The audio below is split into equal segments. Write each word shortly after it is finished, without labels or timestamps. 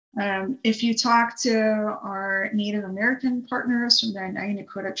If you talk to our Native American partners from the Oneida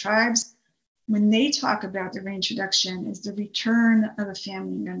Nakota tribes, when they talk about the reintroduction is the return of a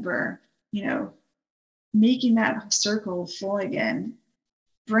family member, making that circle full again,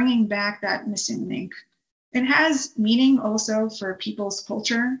 bringing back that missing link. It has meaning also for people's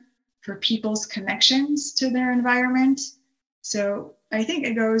culture, for people's connections to their environment. So I think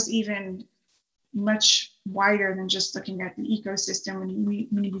it goes even much wider than just looking at the ecosystem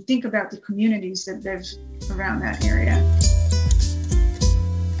when you think about the communities that live around that area.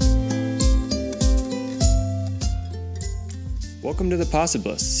 Welcome to the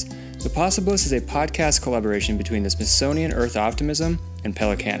Possibilists. The Possibilists is a podcast collaboration between the Smithsonian Earth Optimism and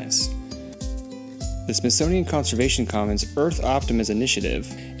Pelecanus. The Smithsonian Conservation Commons Earth Optimism initiative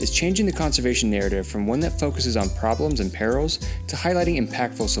is changing the conservation narrative from one that focuses on problems and perils to highlighting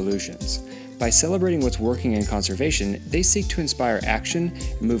impactful solutions. By celebrating what's working in conservation, they seek to inspire action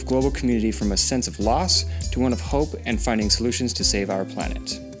and move global community from a sense of loss to one of hope and finding solutions to save our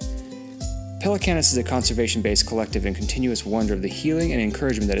planet. Pelecanus is a conservation-based collective and continuous wonder of the healing and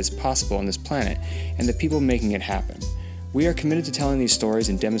encouragement that is possible on this planet and the people making it happen. We are committed to telling these stories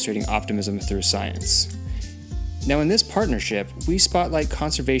and demonstrating optimism through science. Now, in this partnership, we spotlight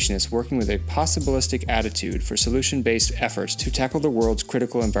conservationists working with a possibilistic attitude for solution-based efforts to tackle the world's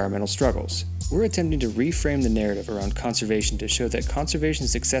critical environmental struggles. We're attempting to reframe the narrative around conservation to show that conservation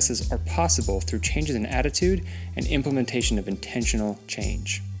successes are possible through changes in attitude and implementation of intentional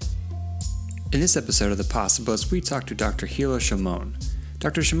change. In this episode of The Possibilists, we talk to Dr. Hila Shamon.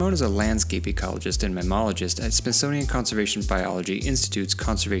 Dr. Shamon is a landscape ecologist and mammalogist at Smithsonian Conservation Biology Institute's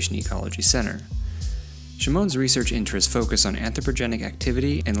Conservation Ecology Center. Shamon's research interests focus on anthropogenic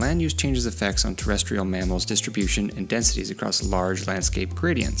activity and land use changes' effects on terrestrial mammals' distribution and densities across large landscape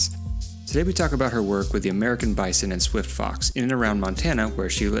gradients. Today we talk about her work with the American bison and swift fox in and around Montana, where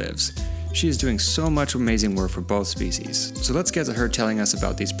she lives. She is doing so much amazing work for both species, so let's get to her telling us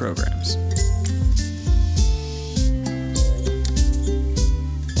about these programs.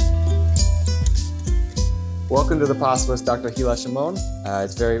 Welcome to the Possibilists, Dr. Hila Shamon.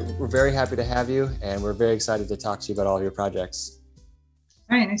 We're very happy to have you, and we're very excited to talk to you about all of your projects.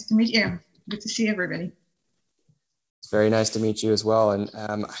 All right, nice to meet you. Good to see everybody. It's very nice to meet you as well. And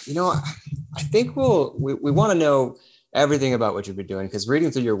I think we want to know everything about what you've been doing, because reading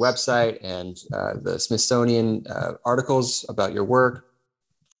through your website and the Smithsonian articles about your work,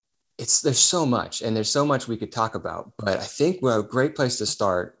 there's so much, and there's so much we could talk about. But I think a great place to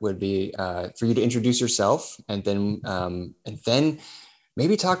start would be for you to introduce yourself, and then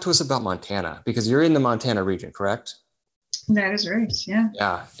maybe talk to us about Montana, because you're in the Montana region, correct? That is right. Yeah.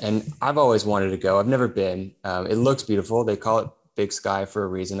 Yeah, and I've always wanted to go. I've never been. It looks beautiful. They call it Big Sky for a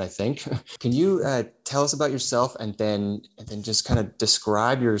reason, I think. Can you tell us about yourself, and then just kind of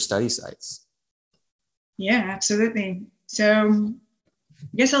describe your study sites? Yeah, absolutely. So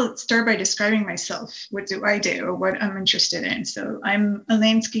I guess I'll start by describing myself. What do I do, or what I'm interested in? So I'm a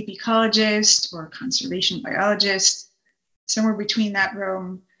landscape ecologist or conservation biologist, somewhere between that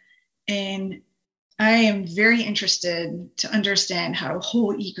realm. And I am very interested to understand how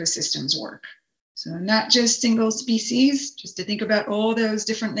whole ecosystems work. So not just single species, just to think about all those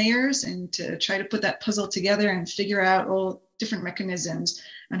different layers and to try to put that puzzle together and figure out all different mechanisms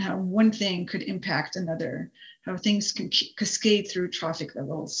on how one thing could impact another, how things can cascade through trophic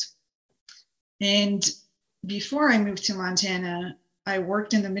levels. And before I moved to Montana, I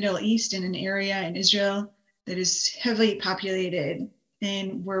worked in the Middle East in an area in Israel that is heavily populated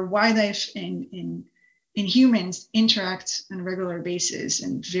and where wildlife and humans interact on a regular basis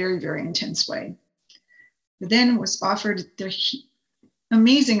in a very, very intense way. But then was offered the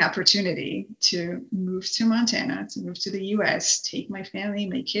amazing opportunity to move to Montana, to move to the US, take my family,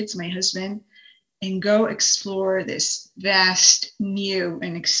 my kids, my husband, and go explore this vast, new,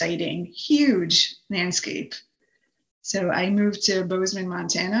 and exciting, huge landscape. So I moved to Bozeman,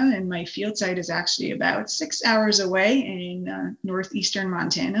 Montana, and my field site is actually about 6 hours away in northeastern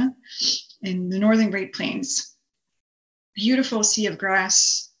Montana in the Northern Great Plains. Beautiful sea of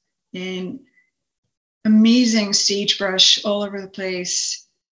grass and amazing sagebrush all over the place.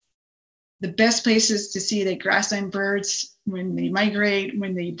 The best places to see the grassland birds when they migrate,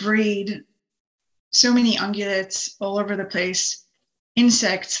 when they breed. So many ungulates all over the place.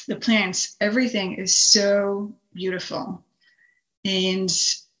 Insects, the plants, everything is so beautiful. And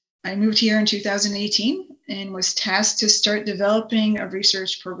I moved here in 2018 and was tasked to start developing a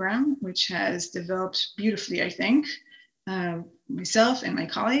research program, which has developed beautifully, I think, myself and my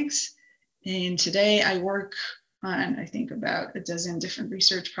colleagues. And today I work on, I think, about a dozen different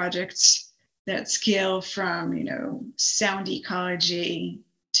research projects that scale from, sound ecology,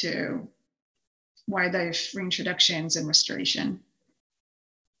 to wildlife reintroductions and restoration.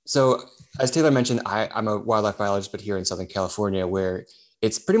 So as Taylor mentioned, I'm a wildlife biologist, but here in Southern California, where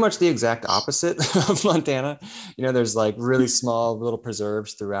it's pretty much the exact opposite of Montana. You know, there's like really small little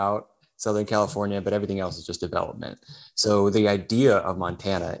preserves throughout Southern California, but everything else is just development. So the idea of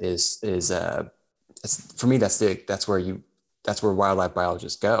Montana is for me, that's where wildlife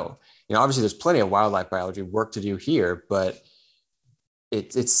biologists go. You know, obviously there's plenty of wildlife biology work to do here, but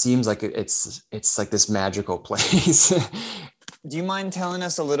it seems like it's like this magical place. Do you mind telling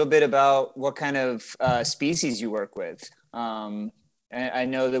us a little bit about what kind of species you work with? I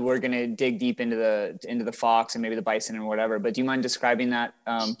know that we're going to dig deep into the fox and maybe the bison and whatever, but do you mind describing that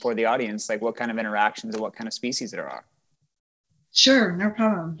for the audience, like what kind of interactions and what kind of species there are? Sure, no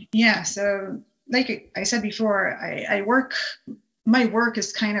problem. Yeah, so like I said before, my work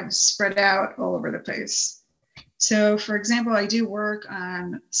is kind of spread out all over the place. So for example, I do work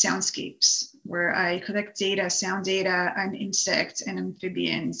on soundscapes where I collect sound data on insects and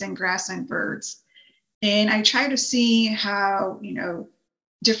amphibians and grassland birds. And I try to see how, you know,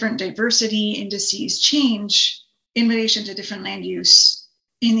 different diversity indices change in relation to different land use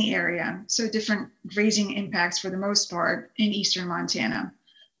in the area. So different grazing impacts for the most part in eastern Montana,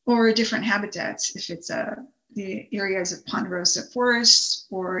 or different habitats, if it's the areas of ponderosa forests,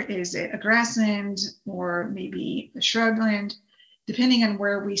 or is it a grassland, or maybe a shrubland, depending on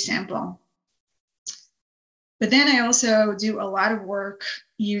where we sample. But then I also do a lot of work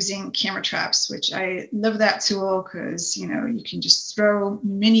using camera traps, which I love that tool because, you know, you can just throw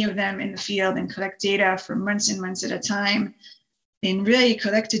many of them in the field and collect data for months and months at a time, and really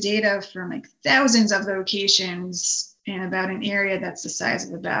collect the data from like thousands of locations in about an area that's the size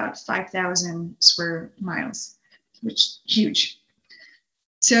of about 5,000 square miles, which is huge.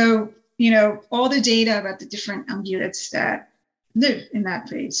 So, you know, all the data about the different ungulates that live in that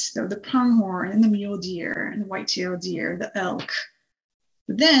place. So the pronghorn and the mule deer and the white-tailed deer, the elk.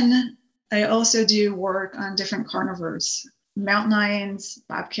 But then I also do work on different carnivores, mountain lions,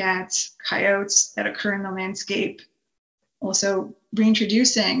 bobcats, coyotes that occur in the landscape. Also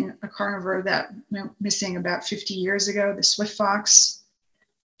reintroducing a carnivore that went missing about 50 years ago, the swift fox.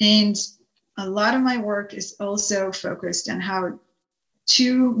 And a lot of my work is also focused on how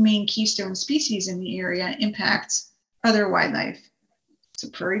two main keystone species in the area impact other wildlife. So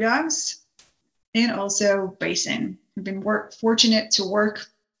prairie dogs and also bison. I've been fortunate to work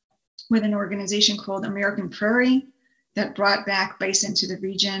with an organization called American Prairie that brought back bison to the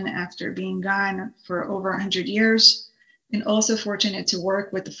region after being gone for over 100 years. And also fortunate to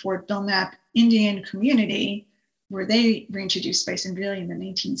work with the Fort Belknap Indian community, where they reintroduced bison really in the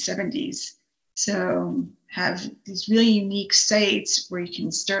 1970s. So have these really unique sites where you can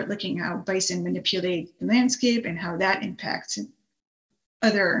start looking how bison manipulate the landscape and how that impacts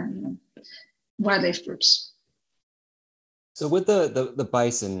other, you know, wildlife groups. So with the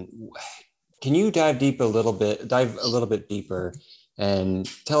bison, can you dive a little bit deeper and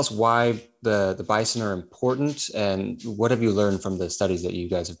tell us why the bison are important, and what have you learned from the studies that you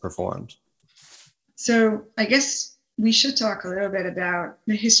guys have performed? So I guess we should talk a little bit about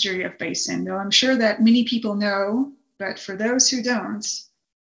the history of bison, though I'm sure that many people know, but for those who don't,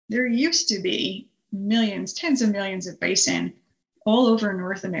 there used to be millions, tens of millions of bison all over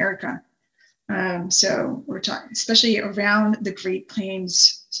North America. So we're talking, especially around the Great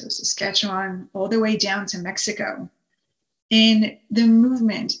Plains, so Saskatchewan, all the way down to Mexico. And the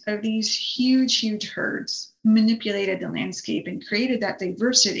movement of these huge, huge herds manipulated the landscape and created that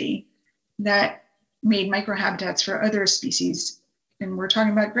diversity that made microhabitats for other species. And we're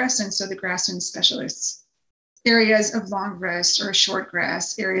talking about grasslands, so the grassland specialists, areas of long grass or short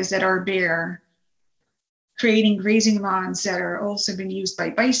grass, areas that are bare, creating grazing lawns that are also been used by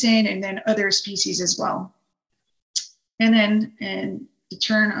bison and then other species as well. And then in the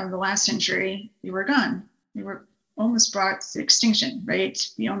turn of the last century, they were gone. They were almost brought to extinction, right?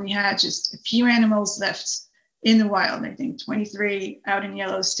 We only had just a few animals left in the wild, I think 23 out in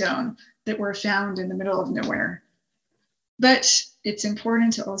Yellowstone that were found in the middle of nowhere. But it's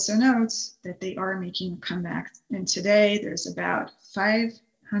important to also note that they are making a comeback. And today there's about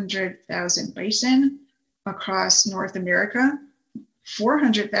 500,000 bison across North America,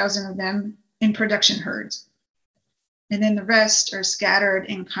 400,000 of them in production herds. And then the rest are scattered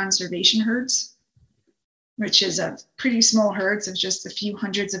in conservation herds, which is a pretty small herds of just a few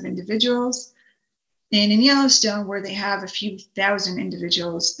hundreds of individuals. And in Yellowstone, where they have a few thousand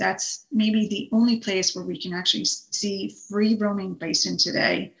individuals, that's maybe the only place where we can actually see free roaming bison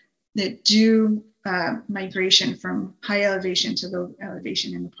today that do migration from high elevation to low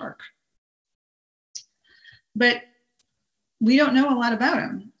elevation in the park. But we don't know a lot about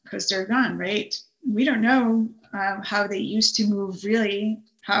them because they're gone, right? We don't know how they used to move really.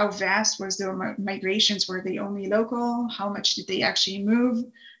 How vast was their migrations? Were they only local? How much did they actually move?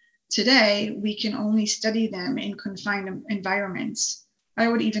 Today, we can only study them in confined environments. I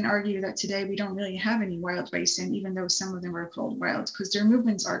would even argue that today we don't really have any wild bison, even though some of them are called wild, because their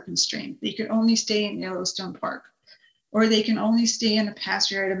movements are constrained. They could only stay in Yellowstone Park, or they can only stay in the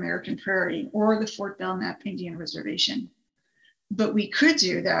pastured American Prairie or the Fort Belknap Indian Reservation. What we could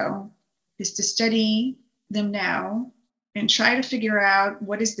do, though, is to study them now and try to figure out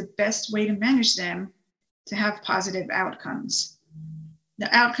what is the best way to manage them to have positive outcomes.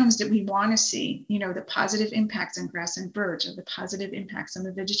 The outcomes that we want to see, the positive impacts on grass and birds, or the positive impacts on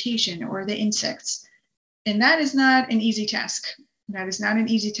the vegetation or the insects. And that is not an easy task. That is not an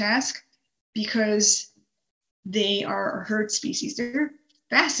easy task because they are a herd species. They're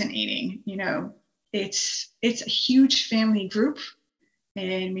fascinating. It's a huge family group.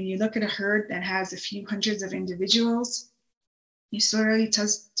 And when you look at a herd that has a few hundreds of individuals, you slowly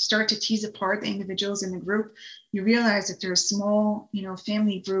start to tease apart the individuals in the group. You realize that there are small,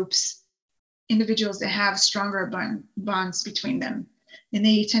 family groups, individuals that have stronger bonds between them, and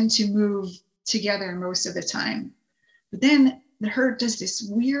they tend to move together most of the time. But then the herd does this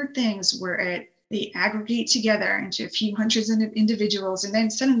weird things where they aggregate together into a few hundreds of individuals and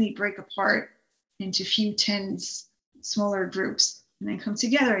then suddenly break apart into a few tens smaller groups and then come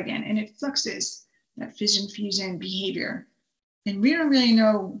together again. And it fluxes that fission fusion behavior. And we don't really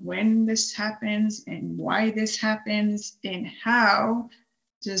know when this happens and why this happens and how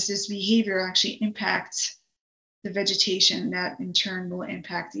does this behavior actually impact the vegetation that in turn will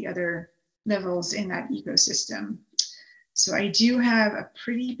impact the other levels in that ecosystem. So I do have a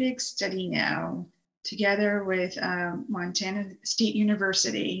pretty big study now together with Montana State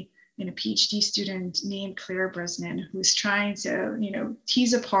University and a PhD student named Claire Bresnan, who's trying to,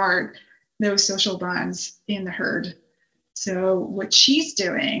 tease apart those social bonds in the herd. So what she's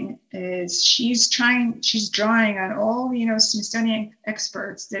doing is she's drawing on all, Smithsonian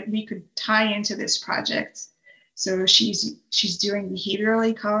experts that we could tie into this project. So she's doing behavioral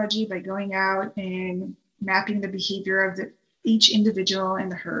ecology by going out and mapping the behavior of each individual in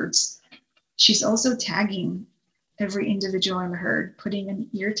the herds. She's also tagging every individual in the herd, putting an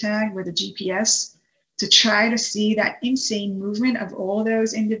ear tag with a GPS to try to see that insane movement of all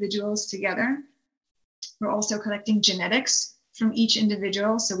those individuals together. We're also collecting genetics from each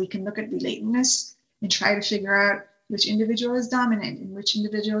individual so we can look at relatedness and try to figure out which individual is dominant and which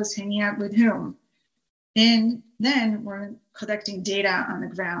individual is hanging out with whom. And then we're collecting data on the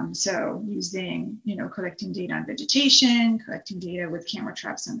ground. So using, collecting data on vegetation, collecting data with camera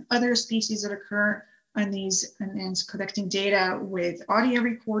traps on other species that occur on these, and then collecting data with audio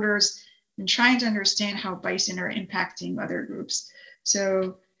recorders and trying to understand how bison are impacting other groups.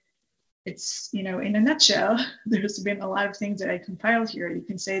 So it's, in a nutshell, there's been a lot of things that I compiled here. You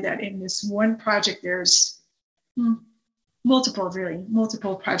can say that in this one project, there's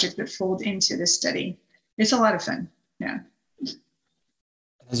multiple projects that fold into this study. It's a lot of fun, yeah.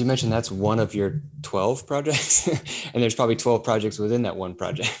 As you mentioned, that's one of your 12 projects, and there's probably 12 projects within that one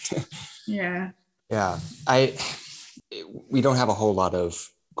project. Yeah. Yeah, we don't have a whole lot of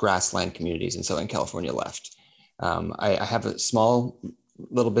grassland communities in Southern California left. I have a small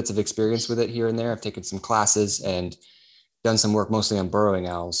little bits of experience with it here and there. I've taken some classes and done some work mostly on burrowing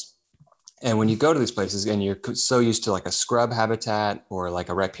owls. And when you go to these places and you're so used to like a scrub habitat or like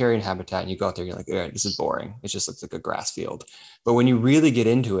a riparian habitat, and you go out there, you're like, this is boring. It just looks like a grass field. But when you really get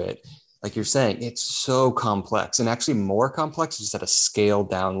into it, like you're saying, it's so complex, and actually more complex just at a scaled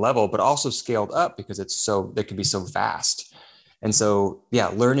down level, but also scaled up because it can be so vast. And so, yeah,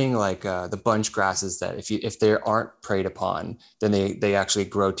 learning like the bunch grasses that if they aren't preyed upon, then they actually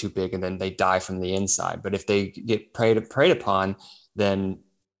grow too big and then they die from the inside. But if they get preyed upon, then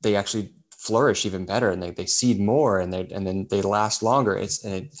they actually flourish even better, and they seed more, and then they last longer.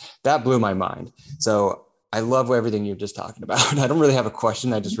 That blew my mind. So I love everything you're just talking about. I don't really have a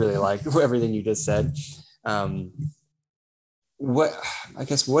question. I just really like everything you just said. What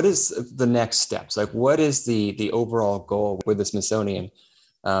is the next steps? Like, what is the overall goal with the Smithsonian?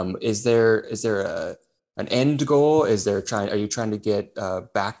 Is there an end goal? Are you trying to get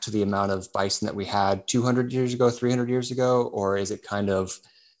back to the amount of bison that we had 200 years ago, 300 years ago? Or is it kind of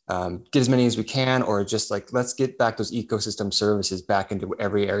get as many as we can, or just like, let's get back those ecosystem services back into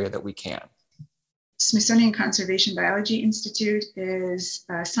every area that we can? Smithsonian Conservation Biology Institute is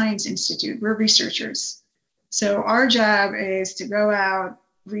a science institute. We're researchers. So our job is to go out,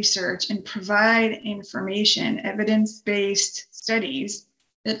 research, and provide information, evidence-based studies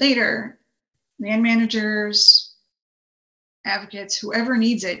that later land managers, advocates, whoever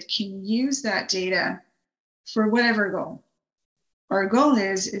needs it, can use that data for whatever goal. Our goal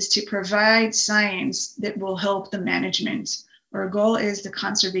is to provide science that will help the management. Our goal is the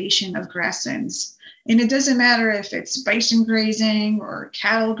conservation of grasslands. And it doesn't matter if it's bison grazing or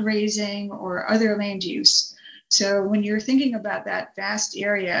cattle grazing or other land use. So when you're thinking about that vast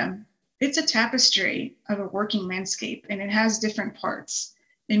area, it's a tapestry of a working landscape, and it has different parts.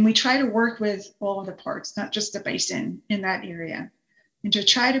 And we try to work with all of the parts, not just the bison in that area, and to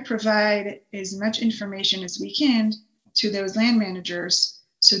try to provide as much information as we can to those land managers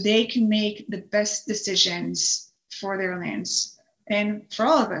so they can make the best decisions for their lands and for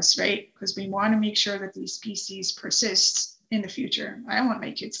all of us, right? Because we want to make sure that these species persist in the future. I want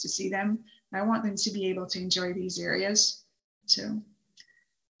my kids to see them. I want them to be able to enjoy these areas. So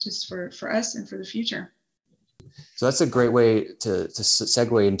just for us and for the future. So that's a great way to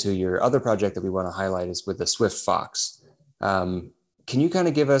segue into your other project that we want to highlight, is with the swift fox. Can you kind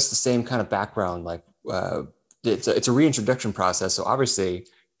of give us the same kind of background? Like it's a reintroduction process. So obviously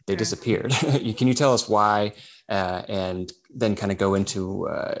they disappeared. Can you tell us why, and then kind of go into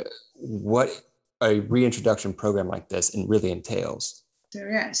what a reintroduction program like this really entails? So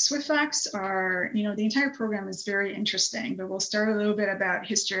yeah, swift fox are, the entire program is very interesting, but we'll start a little bit about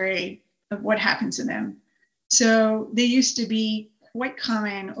history of what happened to them. So they used to be quite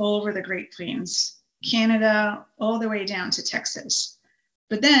common all over the Great Plains, Canada, all the way down to Texas.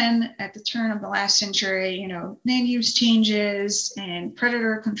 But then at the turn of the last century, land use changes and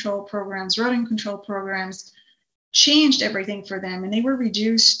predator control programs, rodent control programs changed everything for them, and they were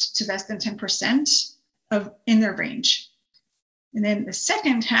reduced to less than 10% in their range. And then the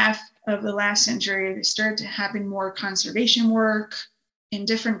second half of the last century, there started to happen more conservation work in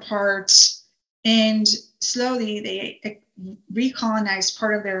different parts, and slowly they recolonized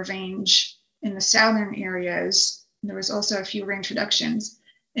part of their range in the southern areas. And there was also a few reintroductions,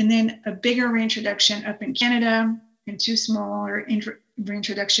 and then a bigger reintroduction up in Canada, and two smaller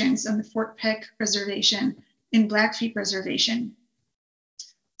reintroductions on the Fort Peck Reservation and Blackfeet Reservation.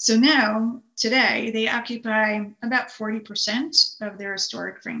 So now, today, they occupy about 40% of their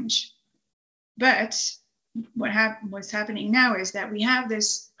historic range. But what's happening now is that we have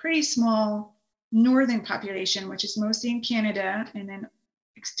this pretty small northern population, which is mostly in Canada, and then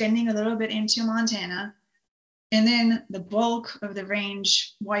extending a little bit into Montana, and then the bulk of the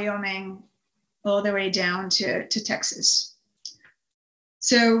range, Wyoming, all the way down to Texas.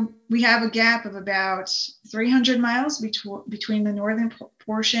 So we have a gap of about 300 miles between the northern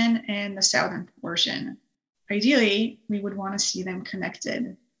portion and the southern portion. Ideally, we would want to see them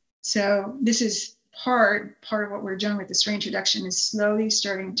connected. So this is part of what we're doing with this reintroduction, is slowly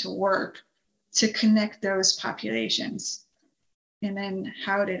starting to work to connect those populations. And then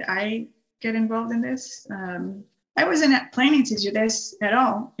how did I get involved in this? I wasn't planning to do this at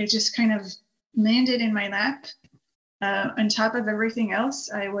all. It just kind of landed in my lap. On top of everything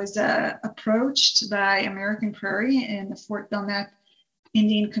else, I was approached by American Prairie and the Fort Belknap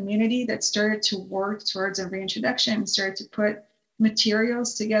Indian community that started to work towards a reintroduction, started to put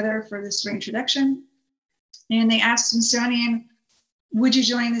materials together for this reintroduction. And they asked Smithsonian, would you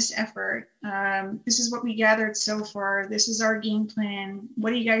join this effort? This is what we gathered so far. This is our game plan. What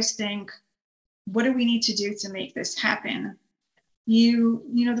do you guys think? What do we need to do to make this happen?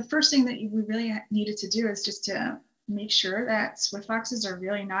 The first thing that we really needed to do is just to make sure that swift foxes are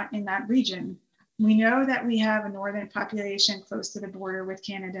really not in that region. We know that we have a northern population close to the border with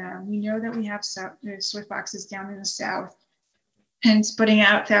Canada. We know that we have swift foxes down in the south. Hence, putting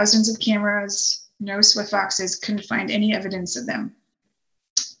out thousands of cameras, no swift foxes, couldn't find any evidence of them.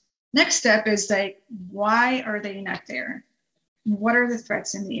 Next step is why are they not there? What are the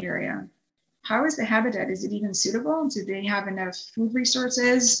threats in the area? How is the habitat? Is it even suitable? Do they have enough food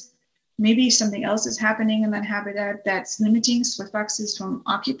resources? Maybe something else is happening in that habitat that's limiting swift foxes from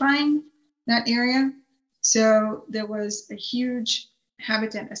occupying that area. So there was a huge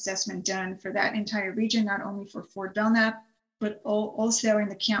habitat assessment done for that entire region, not only for Fort Belknap, but also in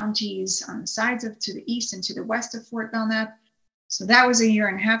the counties on the sides to the east and to the west of Fort Belknap. So that was a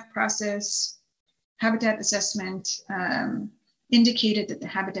 1.5-year process. Habitat assessment indicated that the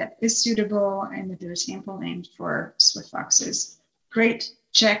habitat is suitable and that there's ample land for swift foxes. Great,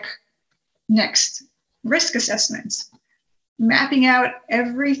 check. Next, risk assessments. Mapping out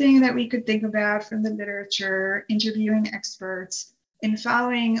everything that we could think about from the literature, interviewing experts, and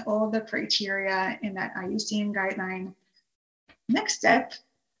following all the criteria in that IUCN guideline. Next step,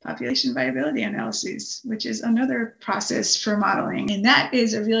 population viability analyses, which is another process for modeling. And that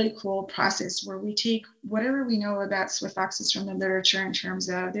is a really cool process where we take whatever we know about swift foxes from the literature in terms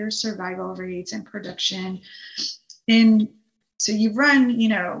of their survival rates and production, and So you run,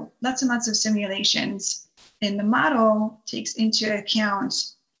 lots and lots of simulations, and the model takes into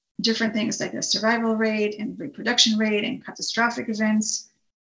account different things like the survival rate and reproduction rate and catastrophic events.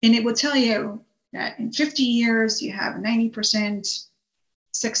 And it will tell you that in 50 years, you have a 90%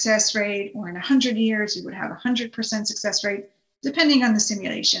 success rate, or in 100 years, you would have a 100% success rate, depending on the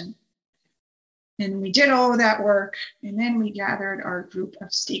simulation. And we did all of that work, and then we gathered our group of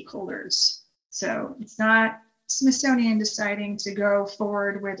stakeholders. So it's not Smithsonian deciding to go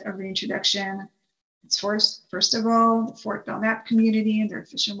forward with a reintroduction. It's first of all, the Fort Belknap community and their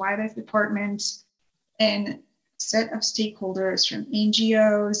Fish and Wildlife Department, and a set of stakeholders from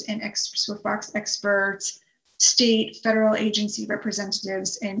NGOs and Swift Fox experts, state, federal agency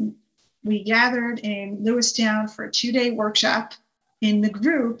representatives. And we gathered in Lewistown for a 2-day workshop, and the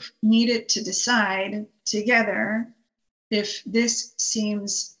group needed to decide together if this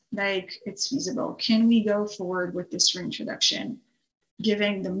seems like it's feasible. Can we go forward with this reintroduction,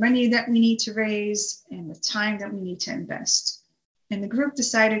 given the money that we need to raise and the time that we need to invest? And the group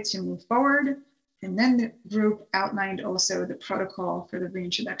decided to move forward. And then the group outlined also the protocol for the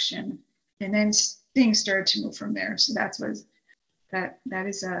reintroduction. And then things started to move from there. So that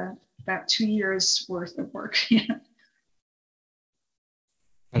is about 2 years worth of work. Yeah.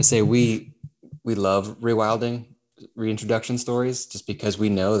 I'd say we love rewilding reintroduction stories, just because we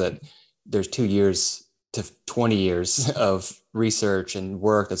know that there's 2 years to 20 years of research and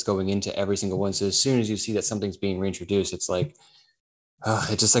work that's going into every single one. So as soon as you see that something's being reintroduced, it's like,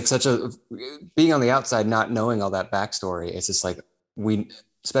 it's just like being on the outside, not knowing all that backstory. It's just like,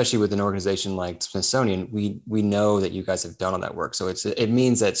 especially with an organization like Smithsonian, we know that you guys have done all that work. So it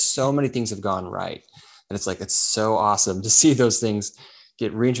means that so many things have gone right. And it's like, it's so awesome to see those things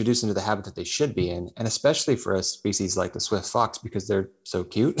get reintroduced into the habitat they should be in. And especially for a species like the swift fox, because they're so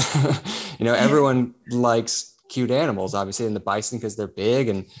cute. Everyone likes cute animals, obviously, and the bison because they're big.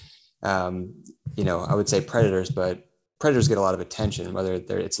 And, I would say predators, but predators get a lot of attention, whether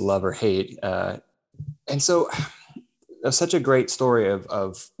it's love or hate. And so that's such a great story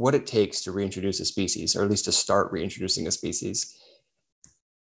of what it takes to reintroduce a species, or at least to start reintroducing a species.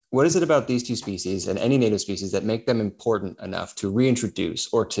 What is it about these two species and any native species that make them important enough to reintroduce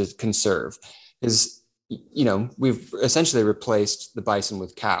or to conserve? Is, we've essentially replaced the bison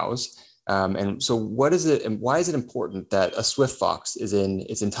with cows. And so what is it, and why is it important that a swift fox is in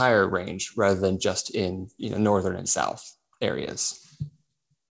its entire range rather than just in, northern and south areas?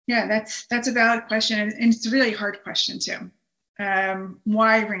 Yeah, that's a valid question. And it's a really hard question too.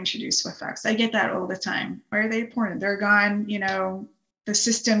 Why reintroduce swift fox? I get that all the time. Why are they important? They're gone, the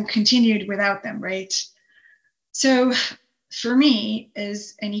system continued without them, right? So for me,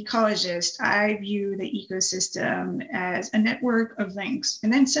 as an ecologist, I view the ecosystem as a network of links.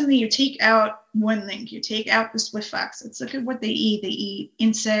 And then suddenly you take out one link, you take out the swift fox. Let's look at what they eat. They eat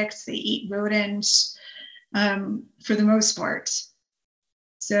insects, they eat rodents, for the most part.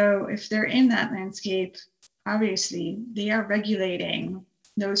 So if they're in that landscape, obviously they are regulating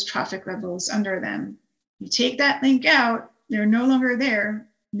those trophic levels under them. You take that link out, they're no longer there.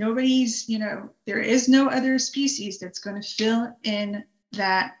 Nobody's, there is no other species that's going to fill in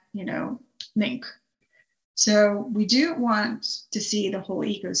that, link. So we do want to see the whole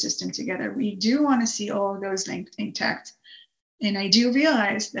ecosystem together. We do want to see all of those links intact. And I do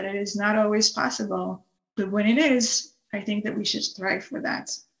realize that it is not always possible, but when it is, I think that we should strive for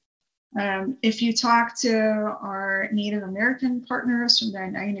that. If you talk to our Native American partners from the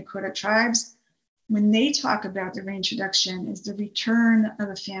Nakota tribes, when they talk about the reintroduction, is the return of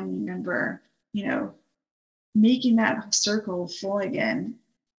a family member, making that circle full again,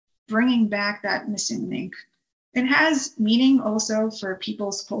 bringing back that missing link. It has meaning also for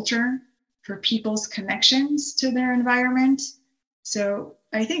people's culture, for people's connections to their environment. So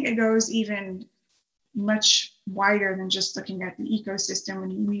I think it goes even much wider than just looking at the ecosystem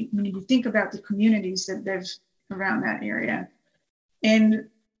when we think about the communities that live around that area. And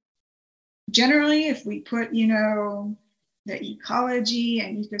generally, if we put, the ecology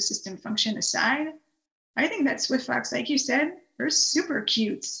and ecosystem function aside, I think that swift fox, like you said, they're super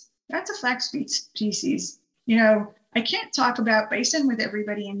cute. That's a fox species. I can't talk about bison with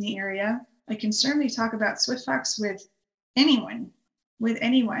everybody in the area. I can certainly talk about swift fox with anyone.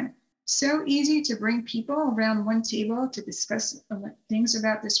 So easy to bring people around one table to discuss things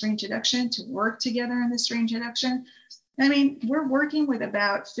about this reintroduction, to work together on this reintroduction. I mean, we're working with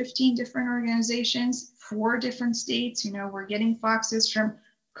about 15 different organizations, 4 different states. We're getting foxes from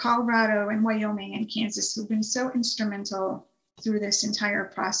Colorado and Wyoming and Kansas who've been so instrumental through this entire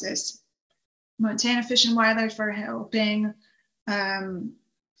process. Montana Fish and Wildlife are helping.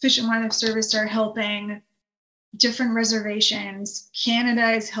 Fish and Wildlife Service are helping. different reservations.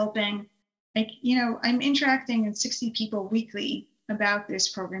 Canada is helping. Like, I'm interacting with 60 people weekly about this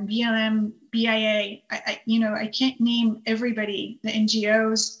program. BLM, BIA, I can't name everybody, the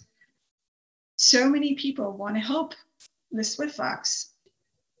NGOs. So many people want to help the swift fox.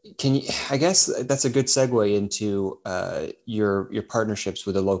 I guess that's a good segue into your partnerships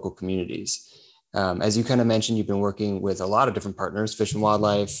with the local communities. As you kind of mentioned, you've been working with a lot of different partners, fish and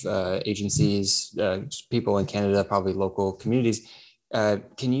wildlife agencies, people in Canada, probably local communities.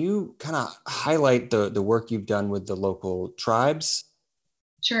 Can you kind of highlight the work you've done with the local tribes?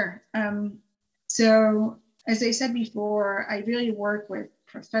 Sure. So as I said before, I really work with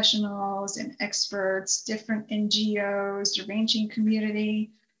professionals and experts, different NGOs, the ranching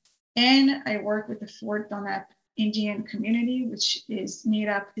community, and I work with the Fort Belknap Indian community, which is made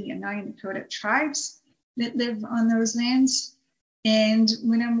up of the 9 Dakota tribes that live on those lands. And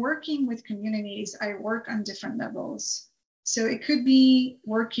when I'm working with communities, I work on different levels. So it could be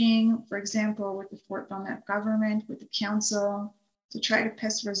working, for example, with the Fort Belknap government, with the council, to try to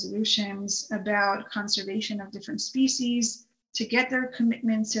pass resolutions about conservation of different species, to get their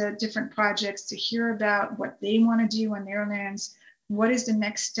commitment to different projects, to hear about what they want to do on their lands. What is the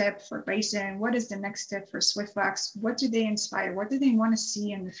next step for bison? What is the next step for swift fox? What do they inspire? What do they want to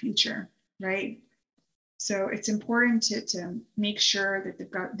see in the future, right? So it's important to make sure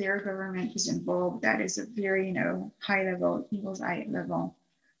that their government is involved. That is a very, high level, eagle's eye level.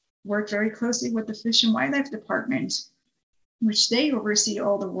 Work very closely with the Fish and Wildlife Department, which they oversee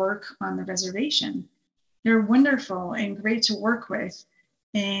all the work on the reservation. They're wonderful and great to work with.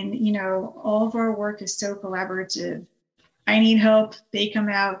 And, all of our work is so collaborative. I need help, they come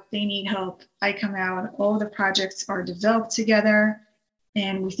out, they need help, I come out. All the projects are developed together,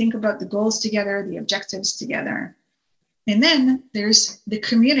 and we think about the goals together, the objectives together. And then there's the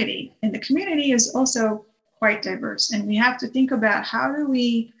community, and the community is also quite diverse. And we have to think about how do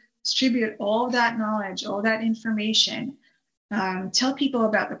we distribute all that knowledge, all that information, tell people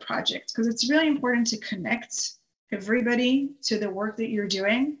about the project, because it's really important to connect everybody to the work that you're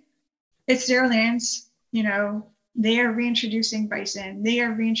doing. It's their lands, they are reintroducing bison. They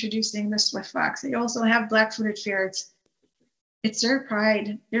are reintroducing the swift fox. They also have black-footed ferrets. It's their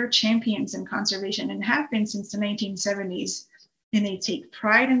pride. They're champions in conservation and have been since the 1970s. And they take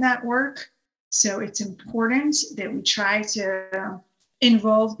pride in that work. So it's important that we try to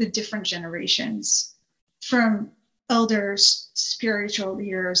involve the different generations, from elders, spiritual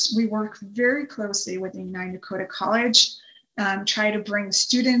leaders. We work very closely with the 9 Dakota College. Try to bring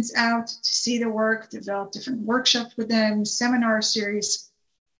students out to see the work, develop different workshops with them, seminar series,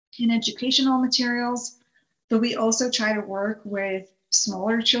 and educational materials. But we also try to work with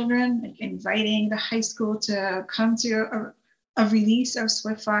smaller children, like inviting the high school to come to a release of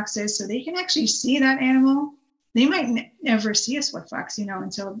swift foxes so they can actually see that animal. They might never see a swift fox,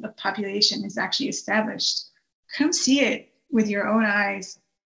 until the population is actually established. Come see it with your own eyes.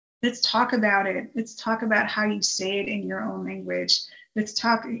 Let's talk about it. Let's talk about how you say it in your own language. Let's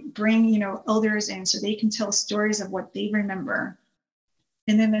bring, elders in so they can tell stories of what they remember.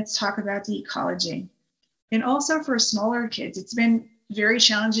 And then let's talk about the ecology. And also for smaller kids, it's been very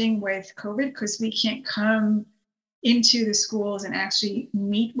challenging with COVID because we can't come into the schools and actually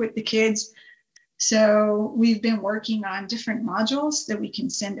meet with the kids. So we've been working on different modules that we can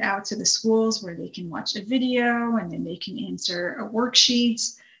send out to the schools where they can watch a video and then they can answer a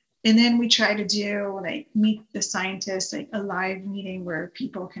worksheet. And then we try to do meet the scientists, like a live meeting where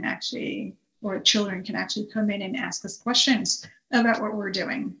people can actually, or children can actually come in and ask us questions about what we're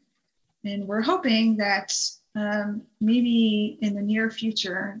doing. And we're hoping that maybe in the near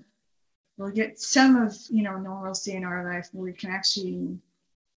future, we'll get some of, normalcy in our life where we can actually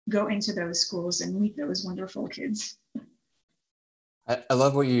go into those schools and meet those wonderful kids. I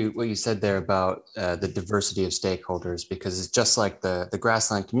love what you said there about the diversity of stakeholders, because it's just like the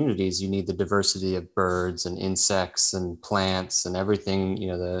grassland communities. You need the diversity of birds and insects and plants and everything,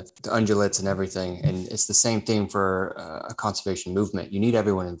 the ungulates and everything. And it's the same thing for a conservation movement. You need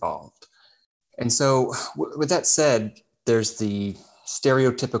everyone involved. And so with that said, there's the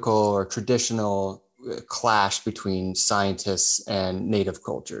stereotypical or traditional clash between scientists and native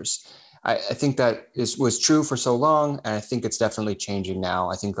cultures. I think that was true for so long, and I think it's definitely changing now.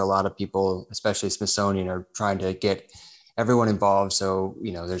 I think a lot of people, especially Smithsonian, are trying to get everyone involved, so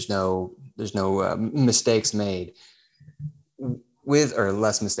there's no mistakes made. With or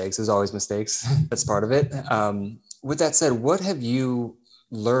less mistakes, there's always mistakes. That's part of it. With that said, what have you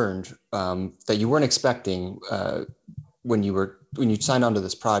learned that you weren't expecting when you signed on to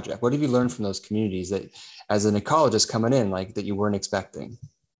this project? What have you learned from those communities that, as an ecologist coming in, that you weren't expecting?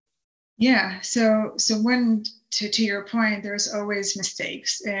 Yeah, so when to your point, there's always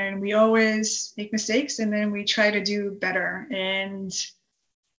mistakes, and we always make mistakes, and then we try to do better. And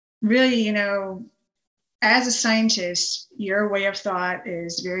really, as a scientist, your way of thought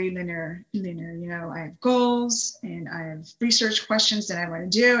is very linear. I have goals and I have research questions that I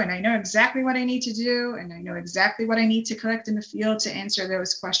want to do, and I know exactly what I need to do, and I know exactly what I need to collect in the field to answer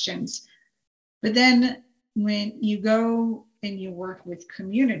those questions. But then when you go and you work with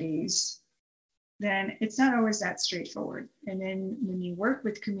communities, then it's not always that straightforward. And then when you work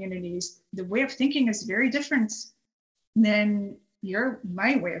with communities, the way of thinking is very different than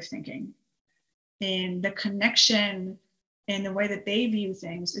my way of thinking. And the connection and the way that they view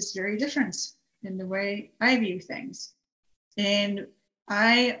things is very different than the way I view things. And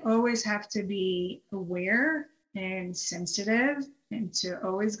I always have to be aware and sensitive, and to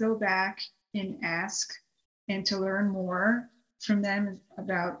always go back and ask and to learn more from them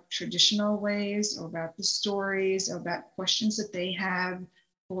about traditional ways, or about the stories, or about questions that they have,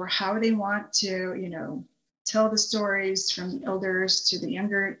 or how they want to, tell the stories from the elders to the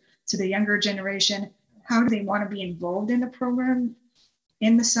younger generation. How do they want to be involved in the program,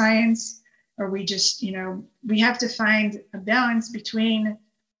 in the science? Or we just, we have to find a balance between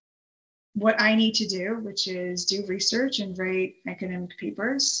what I need to do, which is do research and write academic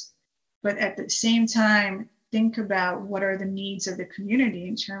papers, but at the same time, think about what are the needs of the community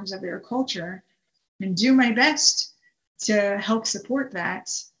in terms of their culture, and do my best to help support that,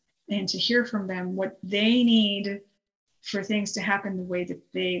 and to hear from them what they need for things to happen the way that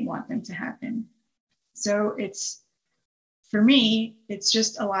they want them to happen. So for me, it's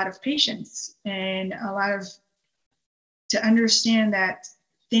just a lot of patience, and a lot of to understand that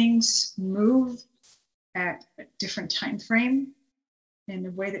things move at a different time frame, and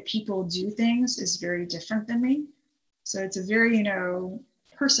the way that people do things is very different than me. So it's a very,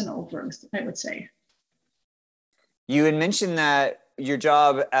 personal growth, I would say. You had mentioned that your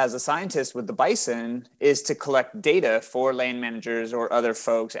job as a scientist with the bison is to collect data for land managers or other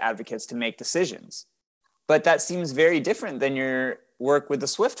folks, advocates, to make decisions. But that seems very different than your work with the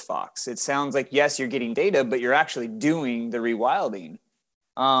swift fox. It sounds like, yes, you're getting data, but you're actually doing the rewilding.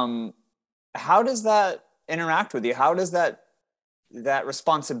 How does that interact with you? How does that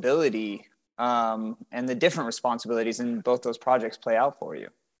responsibility and the different responsibilities in both those projects play out for you?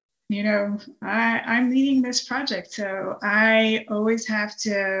 I'm leading this project, so I always have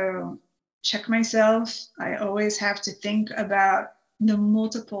to check myself. I always have to think about the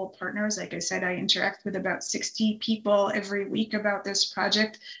multiple partners. Like I said, I interact with about 60 people every week about this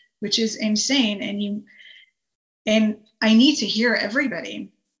project, which is insane. And I need to hear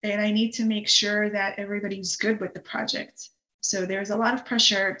everybody, and I need to make sure that everybody's good with the project. So there's a lot of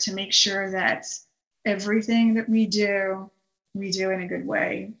pressure to make sure that everything that we do in a good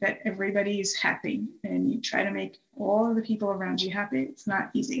way, that everybody's happy, and you try to make all of the people around you happy. It's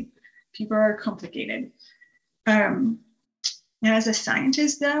not easy. People are complicated. As a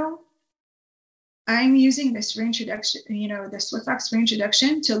scientist, though, I'm using this reintroduction, the swift fox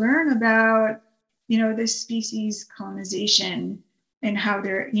reintroduction, to learn about, this species colonization, and how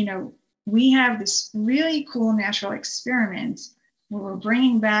they're, we have this really cool natural experiment where we're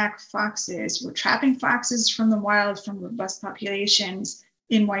bringing back foxes. We're trapping foxes from the wild, from robust populations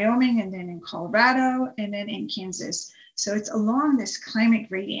in Wyoming, and then in Colorado, and then in Kansas. So it's along this climate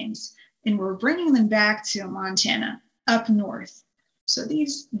gradient, and we're bringing them back to Montana, up north. So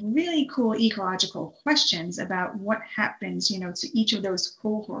these really cool ecological questions about what happens, to each of those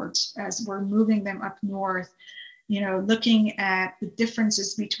cohorts as we're moving them up north, looking at the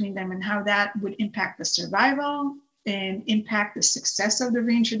differences between them and how that would impact the survival and impact the success of the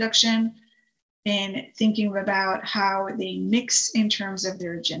reintroduction, and thinking about how they mix in terms of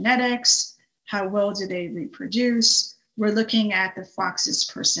their genetics, how well do they reproduce. We're looking at the fox's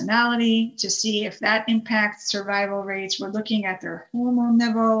personality to see if that impacts survival rates. We're looking at their hormone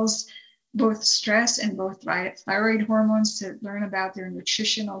levels, both stress and both thyroid hormones, to learn about their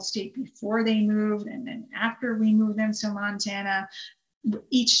nutritional state before they moved, and then after we move them to Montana.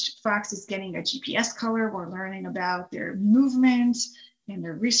 Each fox is getting a GPS color. We're learning about their movement and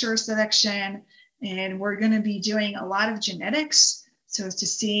their resource selection. And we're going to be doing a lot of genetics, so as to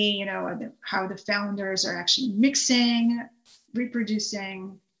see, how the founders are actually mixing,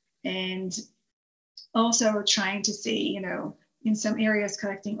 reproducing, and also trying to see, in some areas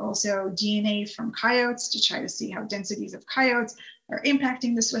collecting also DNA from coyotes to try to see how densities of coyotes are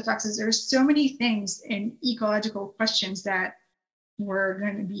impacting the swift foxes. There's so many things and ecological questions that we're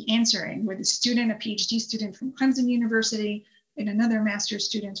going to be answering with a PhD student from Clemson University, and another master's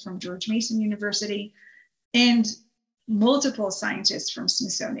student from George Mason University. And multiple scientists from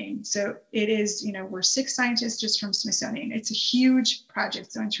Smithsonian. So it is, we're 6 scientists just from Smithsonian. It's a huge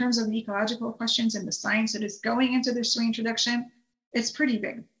project. So in terms of the ecological questions and the science that is going into this reintroduction, it's pretty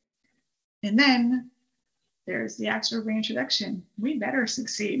big. And then there's the actual reintroduction. We better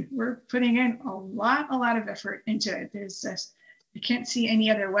succeed. We're putting in a lot of effort into it. I can't see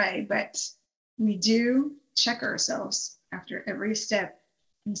any other way, but we do check ourselves after every step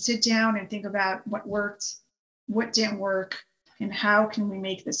and sit down and think about what worked, what didn't work, and how can we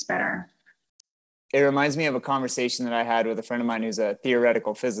make this better. It reminds me of a conversation that I had with a friend of mine who's a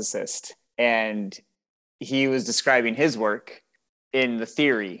theoretical physicist, and he was describing his work in the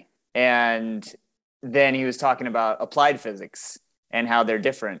theory, and then he was talking about applied physics and how they're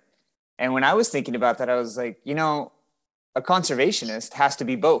different. And when I was thinking about that, I was like, a conservationist has to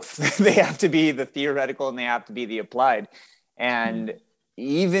be both. They have to be the theoretical and they have to be the applied. And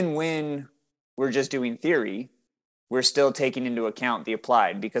even when we're just doing theory, we're still taking into account the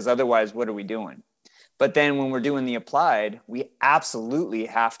applied, because otherwise, what are we doing? But then when we're doing the applied, we absolutely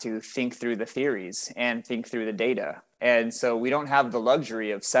have to think through the theories and think through the data. And so we don't have the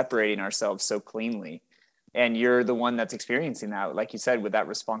luxury of separating ourselves so cleanly. And you're the one that's experiencing that, like you said, with that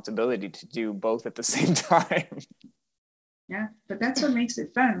responsibility to do both at the same time. Yeah, but that's what makes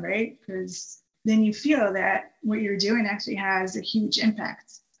it fun, right? Because then you feel that what you're doing actually has a huge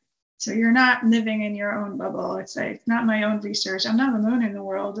impact. So you're not living in your own bubble. It's like, it's not my own research. I'm not alone in the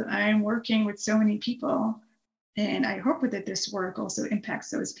world. I'm working with so many people. And I hope that this work also impacts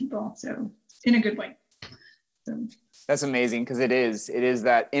those people. So in a good way. So. That's amazing, because it is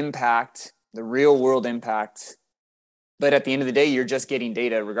that impact, the real world impact. But at the end of the day, you're just getting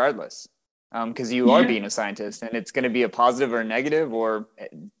data regardless, because you are being a scientist, and it's going to be a positive or a negative, or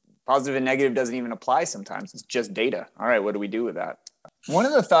positive and negative doesn't even apply sometimes. It's just data. All right, what do we do with that? One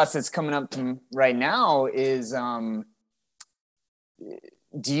of the thoughts that's coming up to right now is, do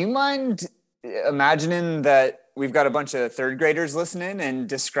you mind imagining that we've got a bunch of third graders listening, and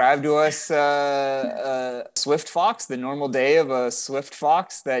describe to us a swift fox, the normal day of a swift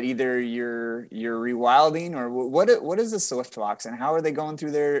fox that either you're rewilding, or what is a swift fox, and how are they going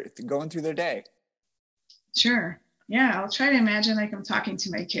through their day? Sure. Yeah, I'll try to imagine like I'm talking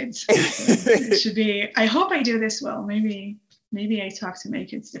to my kids. It should be, I hope I do this well. Maybe I talk to my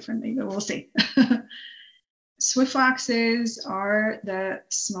kids differently, but we'll see. Swift foxes are the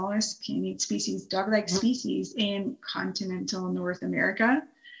smallest canine species, dog-like species in continental North America.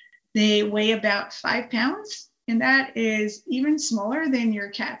 They weigh about 5 pounds, and that is even smaller than your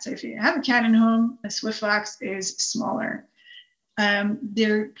cat. So if you have a cat at home, a swift fox is smaller.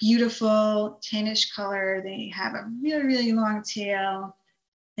 They're beautiful, tannish color. They have a really, really long tail,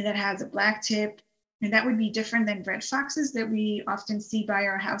 and that has a black tip. And that would be different than red foxes that we often see by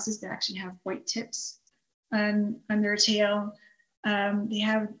our houses that actually have white tips on their tail. They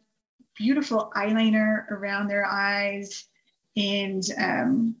have beautiful eyeliner around their eyes, and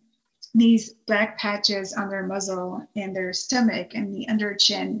these black patches on their muzzle and their stomach, and the under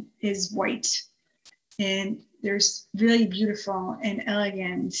chin is white. And they're really beautiful and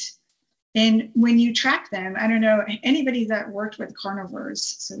elegant. And when you track them, I don't know, anybody that worked with carnivores,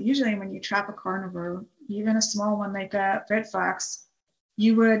 so usually when you trap a carnivore, even a small one like a red fox,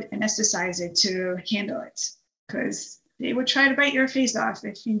 you would anesthetize it to handle it, because they would try to bite your face off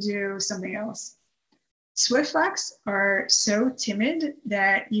if you do something else. Swift fox are so timid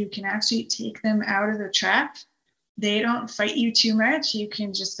that you can actually take them out of the trap. They don't fight you too much. You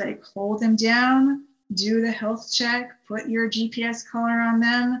can just like hold them down, do the health check, put your GPS collar on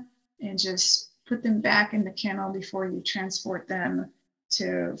them, and just put them back in the kennel before you transport them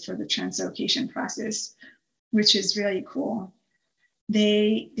for the translocation process, which is really cool.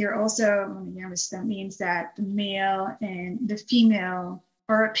 They're also, that means that the male and the female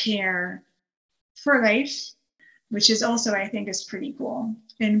are a pair for life, which is also, I think, is pretty cool.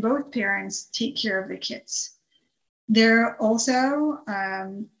 And both parents take care of the kids. They're also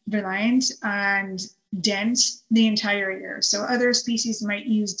reliant on dens the entire year. So other species might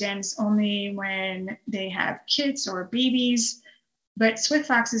use dens only when they have kids or babies, but swift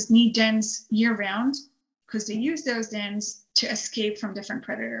foxes need dens year round because they use those dens to escape from different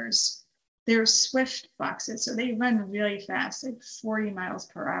predators. They're swift foxes, so they run really fast, like 40 miles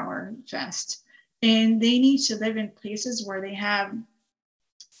per hour fast. And they need to live in places where they have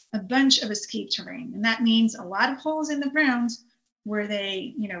a bunch of escape terrain. And that means a lot of holes in the ground where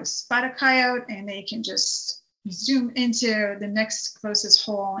they, spot a coyote and they can just zoom into the next closest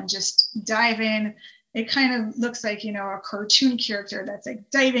hole and just dive in. It kind of looks like, a cartoon character that's like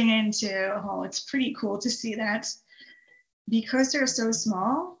diving into a hole. It's pretty cool to see that. Because they're so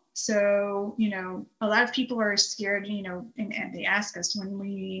small, So, a lot of people are scared, and they ask us when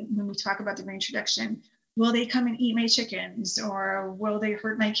we talk about the reintroduction, will they come and eat my chickens, or will they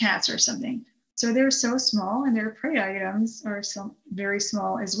hurt my cats or something? So they're so small, and their prey items are so very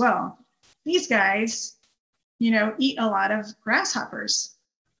small as well. These guys, eat a lot of grasshoppers.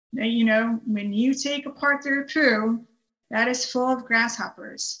 When you take apart their poo, that is full of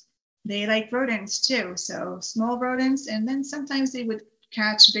grasshoppers. They like rodents too, so small rodents, and then sometimes they would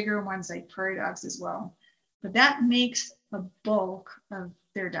catch bigger ones like prairie dogs as well. But that makes a bulk of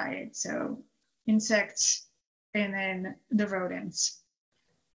their diet. So insects and then the rodents.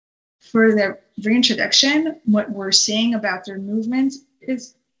 For the reintroduction, what we're seeing about their movement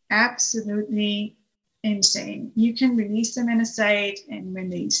is absolutely insane. You can release them in a site, and when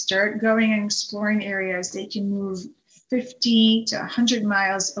they start going and exploring areas, they can move 50 to 100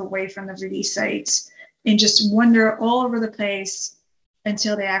 miles away from the release sites and just wander all over the place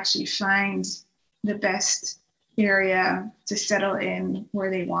until they actually find the best area to settle in where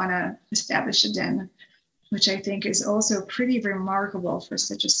they want to establish a den, which I think is also pretty remarkable for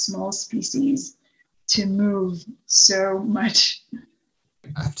such a small species to move so much.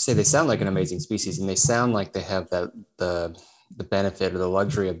 I have to say, they sound like an amazing species, and they sound like they have the benefit or the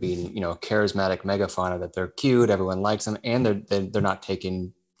luxury of being, a charismatic megafauna, that they're cute, everyone likes them, and they're not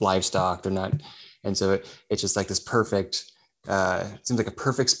taking livestock, they're not, and so it's just like this perfect. It seems like a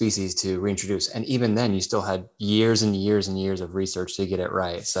perfect species to reintroduce, and even then, you still had years and years and years of research to get it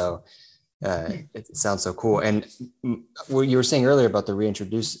right. So it sounds so cool. And what you were saying earlier about the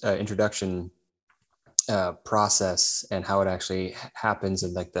introduction process and how it actually happens,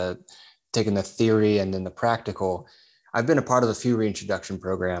 and like taking the theory and then the practical. I've been a part of a few reintroduction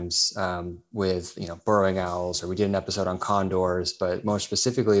programs with, burrowing owls, or we did an episode on condors, but more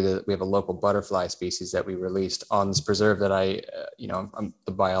specifically, we have a local butterfly species that we released on this preserve that I'm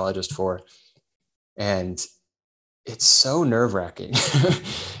the biologist for. And it's so nerve-wracking,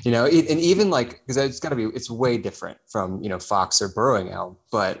 and even like, because it's way different from, fox or burrowing owl,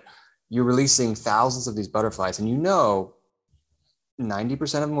 but you're releasing thousands of these butterflies, and 90%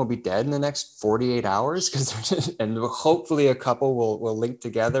 of them will be dead in the next 48 hours, and hopefully a couple will link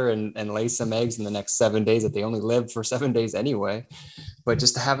together and lay some eggs in the next 7 days, that they only live for 7 days anyway. But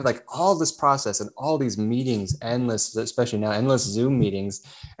just to have like all this process and all these meetings, endless, especially now, endless Zoom meetings,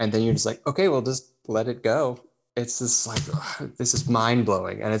 and then you're just like, okay, well, just let it go. It's just like, this is mind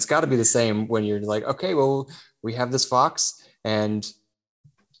blowing. And it's got to be the same when you're like, okay, well, we have this fox, and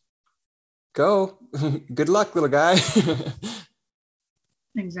go. Good luck, little guy.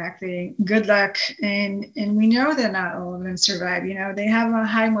 Exactly. Good luck. And we know that not all of them survive. They have a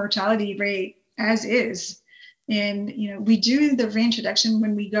high mortality rate as is. And, we do the reintroduction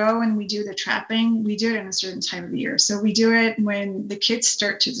when we go and we do the trapping, we do it in a certain time of the year. So we do it when the kids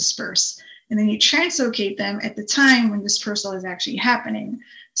start to disperse. And then you translocate them at the time when dispersal is actually happening.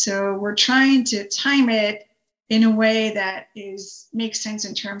 So we're trying to time it in a way that makes sense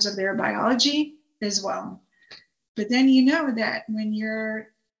in terms of their biology as well. But then that when you're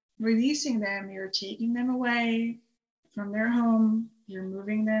releasing them, you're taking them away from their home, you're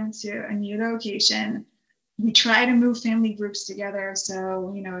moving them to a new location. We try to move family groups together.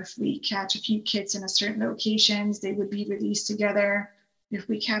 So, if we catch a few kits in a certain locations, they would be released together. If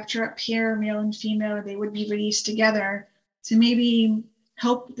we capture a pair, male and female, they would be released together to maybe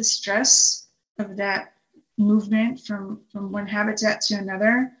help the stress of that movement from one habitat to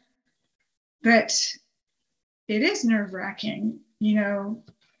another. But it is nerve-wracking.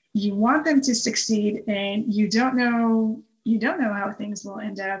 You want them to succeed, and you don't know how things will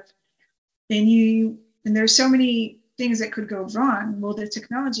end up. And there's so many things that could go wrong. Will the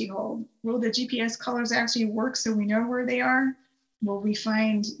technology hold? Will the GPS collars actually work so we know where they are? Will we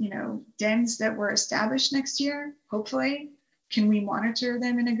find, dens that were established next year? Hopefully. Can we monitor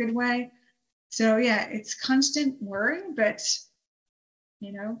them in a good way? So yeah, it's constant worry, but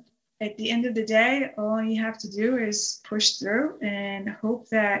at the end of the day, all you have to do is push through and hope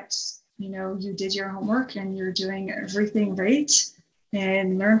that, you did your homework and you're doing everything right,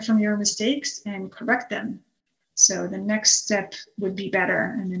 and learn from your mistakes and correct them. So the next step would be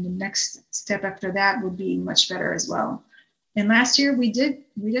better. And then the next step after that would be much better as well. And last year we did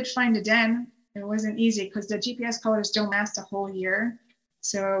find a den. It wasn't easy because the GPS collars don't last a whole year.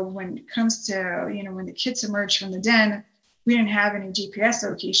 So when it comes to, when the kids emerge from the den, we didn't have any GPS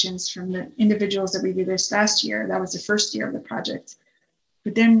locations from the individuals that we released last year. That was the first year of the project.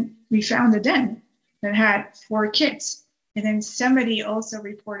 But then we found a den that had 4 kids. And then somebody also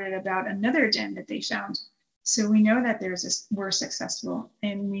reported about another den that they found. So we know that we're successful,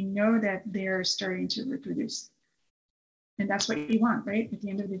 and we know that they're starting to reproduce. And that's what you want, right? At the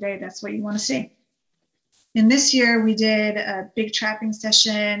end of the day, that's what you want to see. And this year we did a big trapping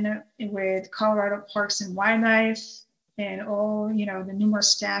session with Colorado Parks and Wildlife and all, the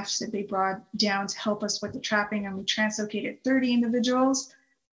numerous staffs that they brought down to help us with the trapping. And we translocated 30 individuals.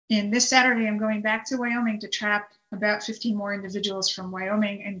 And this Saturday, I'm going back to Wyoming to trap about 15 more individuals from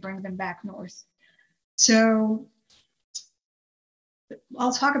Wyoming and bring them back north. So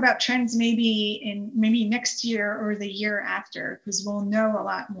I'll talk about trends maybe next year or the year after, because we'll know a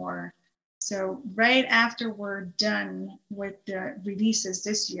lot more. So right after we're done with the releases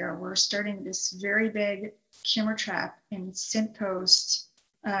this year, we're starting this very big camera trap and scent post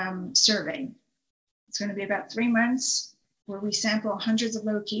survey. It's going to be about 3 months where we sample hundreds of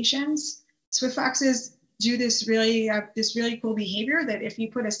locations. Swift foxes do this really cool behavior that if you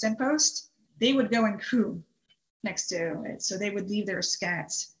put a scent post, they would go and coo next to it. So they would leave their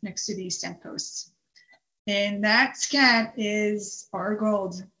scats next to these scent posts. And that scat is our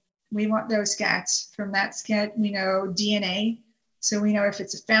gold. We want those scats. From that scat, we know DNA. So we know if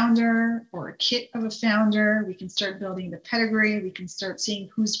it's a founder or a kit of a founder. We can start building the pedigree. We can start seeing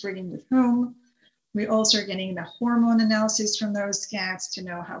who's breeding with whom. We also are getting the hormone analysis from those scats to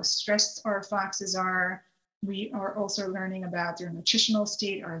know how stressed our foxes are. We are also learning about their nutritional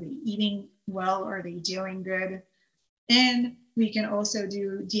state. Are they eating well? Are they doing good? And we can also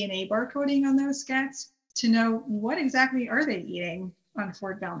do DNA barcoding on those scats to know what exactly are they eating on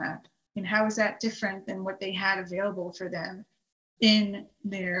Fort Belknap and how is that different than what they had available for them in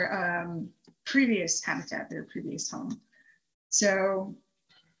their previous habitat, their previous home. So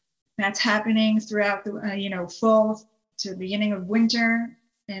that's happening throughout the fall to the beginning of winter.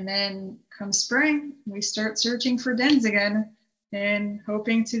 And then come spring, we start searching for dens again and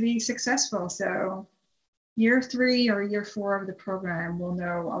hoping to be successful. So year 3 or year 4 of the program, we'll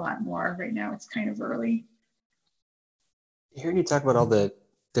know a lot more. Right now, it's kind of early. Hearing you talk about all the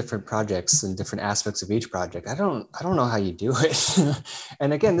different projects and different aspects of each project, I don't know how you do it.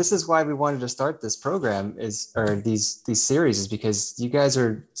 And again, this is why we wanted to start this program or these series, is because you guys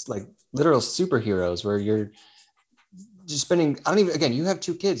are like literal superheroes where you're just spending, you have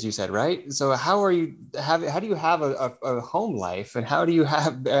 2 kids, you said, right? So how do you have a home life, and how are you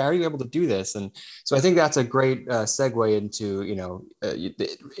able to do this? And so I think that's a great segue into,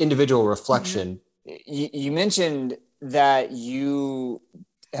 the individual reflection. You mentioned that you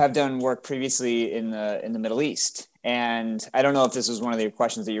have done work previously in the Middle East. And I don't know if this was one of the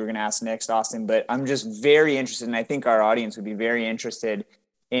questions that you were going to ask next, Austin, but I'm just very interested, and I think our audience would be very interested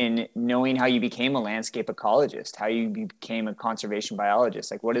in knowing how you became a landscape ecologist, how you became a conservation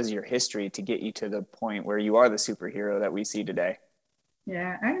biologist. Like, what is your history to get you to the point where you are the superhero that we see today?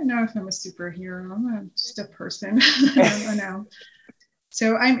 Yeah, I don't know if I'm a superhero. I'm just a person. I don't know.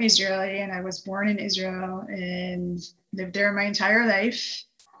 So I'm Israeli, and I was born in Israel and lived there my entire life.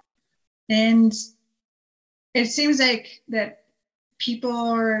 And it seems like that people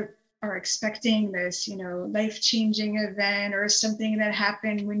are expecting this, life-changing event or something that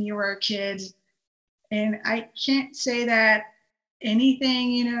happened when you were a kid. And I can't say that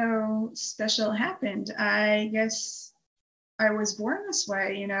anything, special happened. I guess I was born this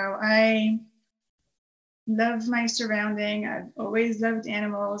way. I love my surrounding. I've always loved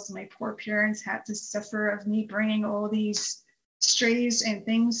animals. My poor parents had to suffer of me bringing all these strays and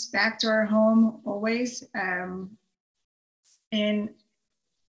things back to our home always. And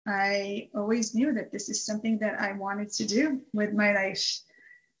I always knew that this is something that I wanted to do with my life.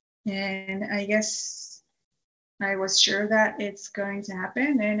 And I guess I was sure that it's going to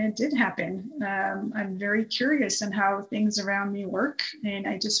happen, and it did happen. I'm very curious on how things around me work, and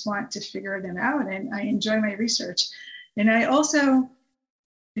I just want to figure them out, and I enjoy my research. And I also,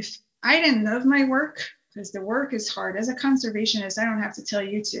 if I didn't love my work, because the work is hard. As a conservationist, I don't have to tell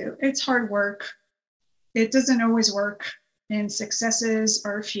you to. It's hard work. It doesn't always work, and successes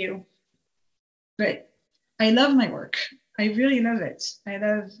are few. But I love my work. I really love it. I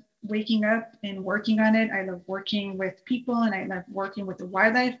love waking up and working on it. I love working with people, and I love working with the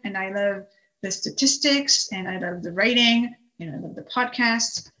wildlife, and I love the statistics, and I love the writing, and I love the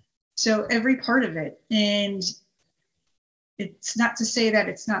podcasts. So every part of it. And it's not to say that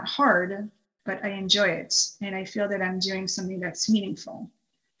it's not hard, but I enjoy it. And I feel that I'm doing something that's meaningful.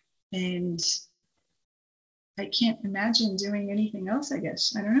 And I can't imagine doing anything else, I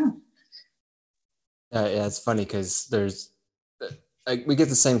guess. I don't know. Yeah, it's funny because we get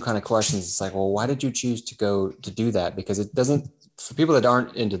the same kind of questions. It's like, well, why did you choose to do that? Because it doesn't, for people that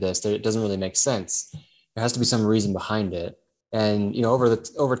aren't into this, it doesn't really make sense. There has to be some reason behind it. And,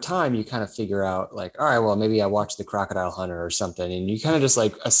 over time, you kind of figure out like, all right, well, maybe I watched The Crocodile Hunter or something. And you kind of just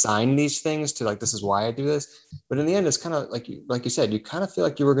like assign these things to like, this is why I do this. But in the end, it's kind of like you said, you kind of feel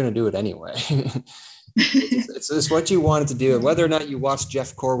like you were going to do it anyway. It's what you wanted to do. And whether or not you watched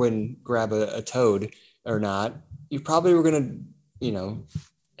Jeff Corwin grab a toad or not, you probably were going to,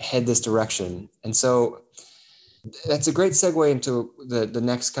 head this direction. And so that's a great segue into the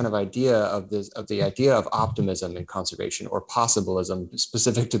next kind of idea of the idea of optimism in conservation, or possibilism,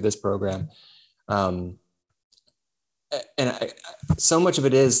 specific to this program. So much of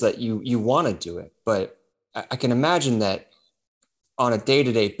it is that you want to do it, but I can imagine that on a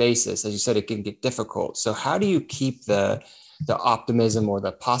day-to-day basis, as you said, it can get difficult. So how do you keep the optimism or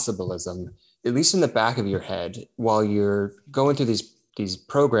the possibilism, at least in the back of your head, while you're going through these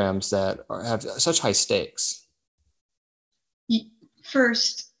programs that have such high stakes?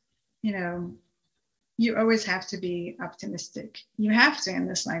 First, you always have to be optimistic. You have to in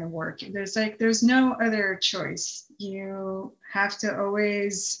this line of work. There's no other choice. You have to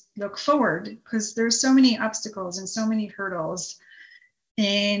always look forward because there's so many obstacles and so many hurdles.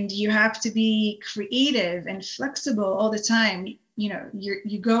 And you have to be creative and flexible all the time.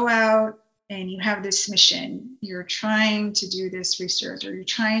 You go out and you have this mission. You're trying to do this research, or you're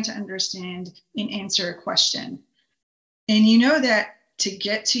trying to understand and answer a question. And you know that to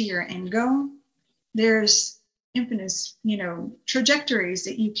get to your end goal, there's infinite, trajectories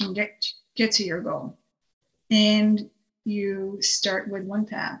that you can get to your goal. And you start with one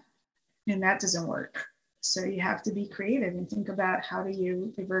path, and that doesn't work. So you have to be creative and think about how do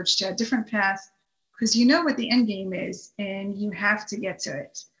you diverge to a different path, because you know what the end game is, and you have to get to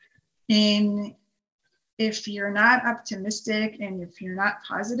it. And if you're not optimistic and if you're not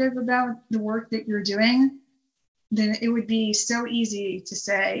positive about the work that you're doing, then it would be so easy to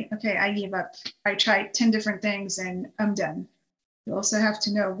say, okay, I give up. I tried 10 different things and I'm done. You also have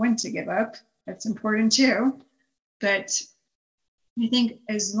to know when to give up. That's important too. But I think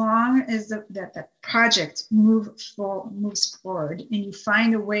as long as the project moves forward, and you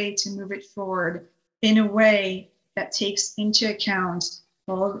find a way to move it forward in a way that takes into account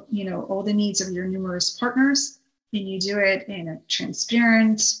all the needs of your numerous partners, and you do it in a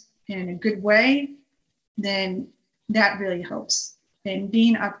transparent and a good way, then that really helps. And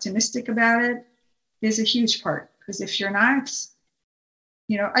being optimistic about it is a huge part, because if you're not,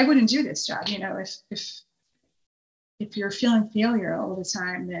 I wouldn't do this job. If you're feeling failure all the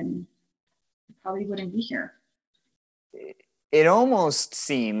time, then you probably wouldn't be here. It almost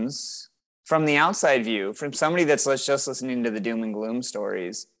seems, from the outside view, from somebody that's just listening to the doom and gloom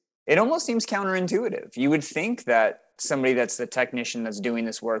stories, it almost seems counterintuitive. You would think that somebody that's the technician that's doing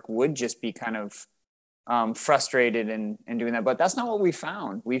this work would just be kind of frustrated and doing that, but that's not what we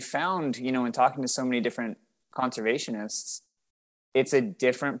found. We found, in talking to so many different conservationists, it's a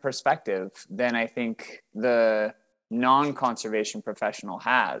different perspective than I think the non-conservation professional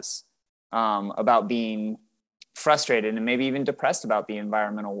has about being frustrated and maybe even depressed about the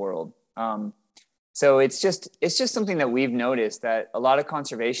environmental world. So it's just something that we've noticed, that a lot of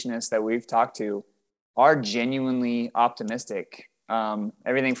conservationists that we've talked to are genuinely optimistic.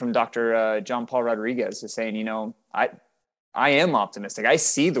 Everything from Dr. John Paul Rodriguez is saying, I am optimistic. I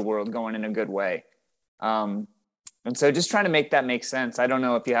see the world going in a good way. And so just trying to make that make sense. I don't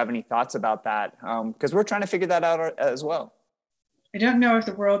know if you have any thoughts about that, because we're trying to figure that out as well. I don't know if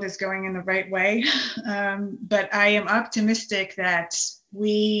the world is going in the right way, but I am optimistic that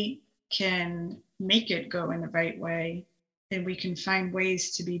we can make it go in the right way, and we can find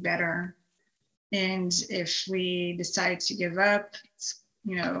ways to be better. And if we decide to give up,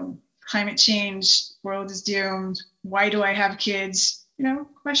 climate change, world is doomed, why do I have kids?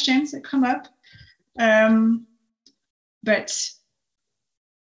 Questions that come up. But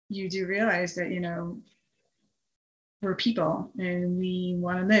you do realize that, we're people, and we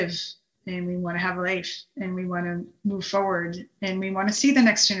want to live, and we want to have a life, and we want to move forward, and we want to see the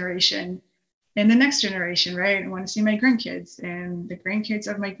next generation and the next generation, right? I want to see my grandkids and the grandkids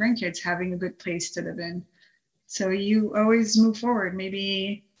of my grandkids having a good place to live in. So you always move forward.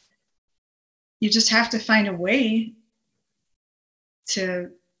 Maybe you just have to find a way to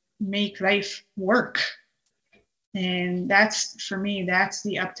make life work. And that's, for me, that's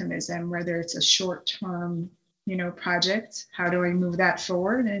the optimism, whether it's a short-term, project. How do I move that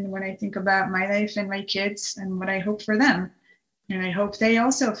forward? And when I think about my life and my kids and what I hope for them, and I hope they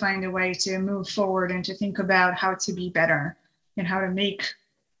also find a way to move forward and to think about how to be better and how to make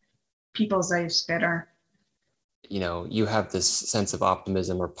people's lives better. You have this sense of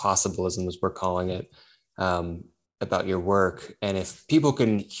optimism, or possibilism as we're calling it, about your work. And if people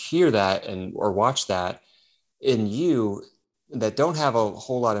can hear that or watch that in you, that don't have a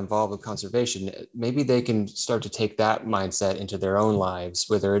whole lot involved with conservation, maybe they can start to take that mindset into their own lives,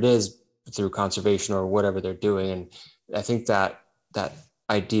 whether it is through conservation or whatever they're doing. And I think that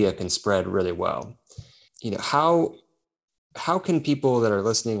idea can spread really well. How can people that are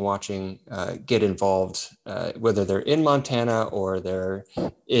listening, watching, get involved, whether they're in Montana or they're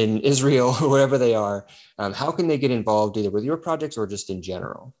in Israel or wherever they are? How can they get involved either with your projects or just in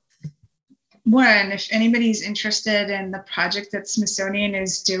general? One, if anybody's interested in the project that Smithsonian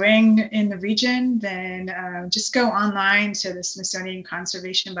is doing in the region, then just go online to the Smithsonian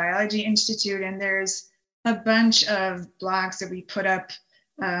Conservation Biology Institute, and there's a bunch of blogs that we put up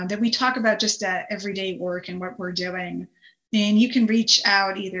that we talk about just everyday work and what we're doing. And you can reach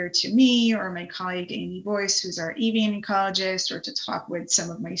out either to me or my colleague Amy Boyce, who's our avian ecologist, or to talk with some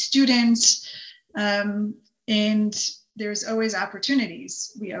of my students. And there's always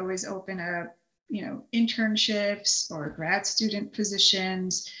opportunities. We always open up, internships or grad student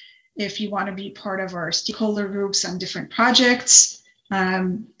positions. If you want to be part of our stakeholder groups on different projects,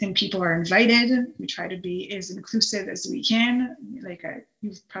 then people are invited. We try to be as inclusive as we can.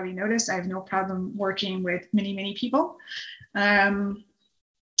 You've probably noticed, I have no problem working with many, many people. And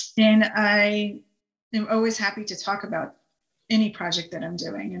I am always happy to talk about any project that I'm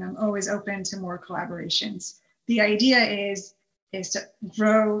doing, and I'm always open to more collaborations. The idea is to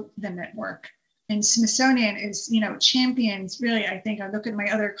grow the network. And Smithsonian is, champions, really, I think, I look at my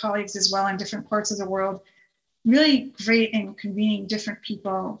other colleagues as well in different parts of the world, really great in convening different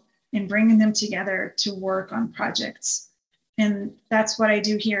people and bringing them together to work on projects. And that's what I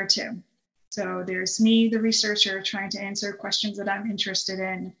do here too. So there's me, the researcher, trying to answer questions that I'm interested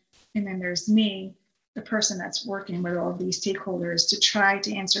in. And then there's me, the person that's working with all of these stakeholders to try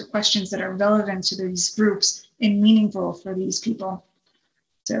to answer questions that are relevant to these groups and meaningful for these people.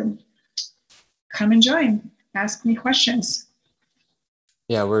 So come and join, ask me questions.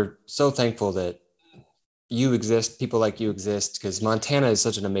 Yeah, we're so thankful that you exist, people like you exist, because Montana is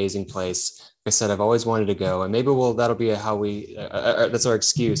such an amazing place. Like I said, I've always wanted to go, and maybe that'll be how we, that's our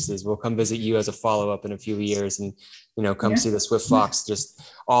excuse, is we'll come visit you as a follow-up in a few years and, come see the swift fox just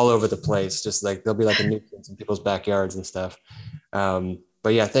all over the place. Just like, they'll be like a nuisance in people's backyards and stuff.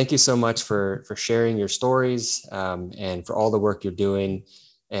 But yeah, thank you so much for sharing your stories and for all the work you're doing.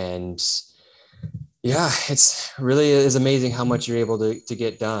 And yeah, it's really is amazing how much you're able to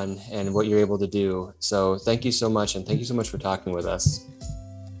get done and what you're able to do. So thank you so much. And thank you so much for talking with us.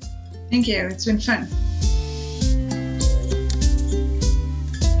 Thank you. It's been fun.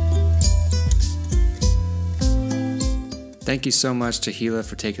 Thank you so much to Hila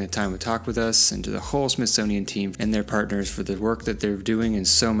for taking the time to talk with us, and to the whole Smithsonian team and their partners for the work that they're doing in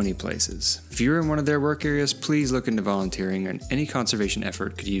so many places. If you're in one of their work areas, please look into volunteering, and any conservation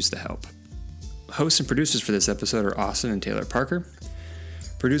effort could use the help. Hosts and producers for this episode are Austin and Taylor Parker.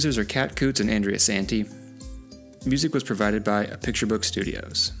 Producers are Kat Coots and Andrea Santi. Music was provided by A Picture Book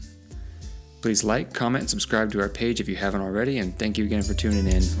Studios. Please like, comment, and subscribe to our page if you haven't already, and thank you again for tuning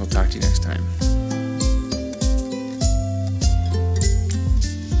in. We'll talk to you next time.